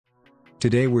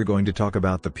Today we're going to talk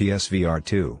about the PSVR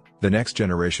 2, the next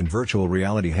generation virtual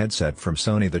reality headset from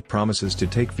Sony that promises to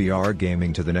take VR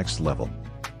gaming to the next level.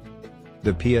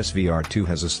 The PSVR 2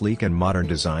 has a sleek and modern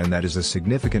design that is a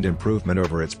significant improvement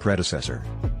over its predecessor.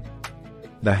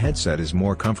 The headset is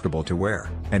more comfortable to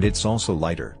wear, and it's also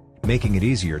lighter, making it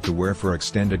easier to wear for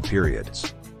extended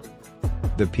periods.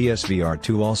 The PSVR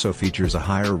 2 also features a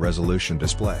higher resolution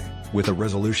display, with a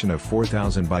resolution of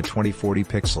 4000 by 2040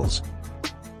 pixels,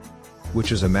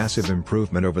 which is a massive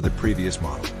improvement over the previous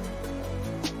model.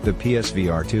 The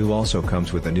PSVR 2 also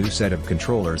comes with a new set of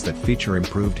controllers that feature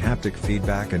improved haptic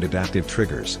feedback and adaptive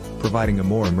triggers, providing a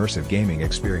more immersive gaming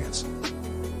experience.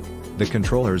 The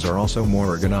controllers are also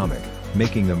more ergonomic,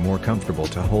 making them more comfortable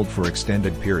to hold for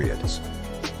extended periods.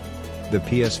 The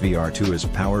PSVR 2 is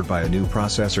powered by a new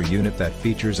processor unit that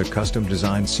features a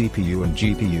custom-designed CPU and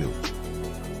GPU.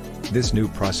 This new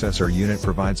processor unit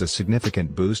provides a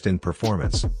significant boost in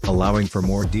performance, allowing for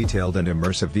more detailed and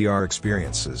immersive VR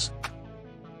experiences.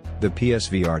 The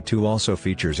PSVR 2 also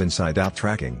features inside-out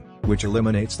tracking, which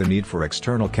eliminates the need for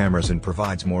external cameras and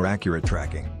provides more accurate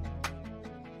tracking.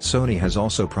 Sony has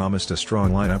also promised a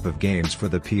strong lineup of games for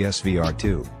the PSVR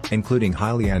 2, including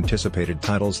highly anticipated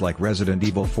titles like Resident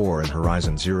Evil 4 and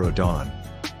Horizon Zero Dawn.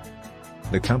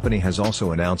 The company has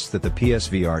also announced that the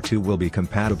PSVR 2 will be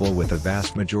compatible with a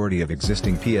vast majority of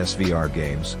existing PSVR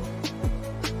games,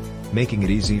 making it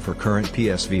easy for current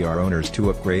PSVR owners to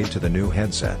upgrade to the new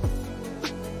headset.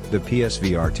 The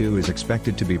PSVR 2 is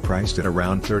expected to be priced at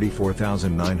around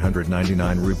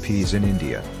 34,999 rupees in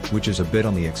India, which is a bit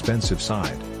on the expensive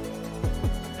side.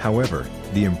 However,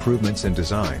 the improvements in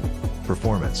design,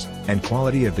 performance, and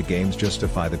quality of the games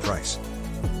justify the price.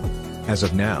 As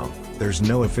of now, there's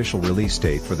no official release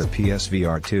date for the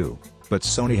PSVR 2, but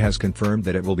Sony has confirmed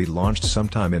that it will be launched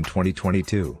sometime in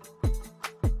 2022.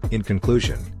 In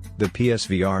conclusion, the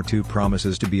PSVR 2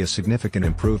 promises to be a significant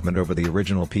improvement over the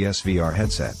original PSVR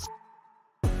headset.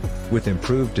 With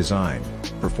improved design,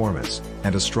 performance,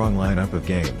 and a strong lineup of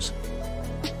games.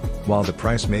 While the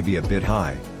price may be a bit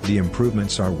high, the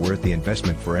improvements are worth the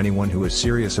investment for anyone who is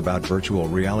serious about virtual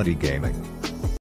reality gaming.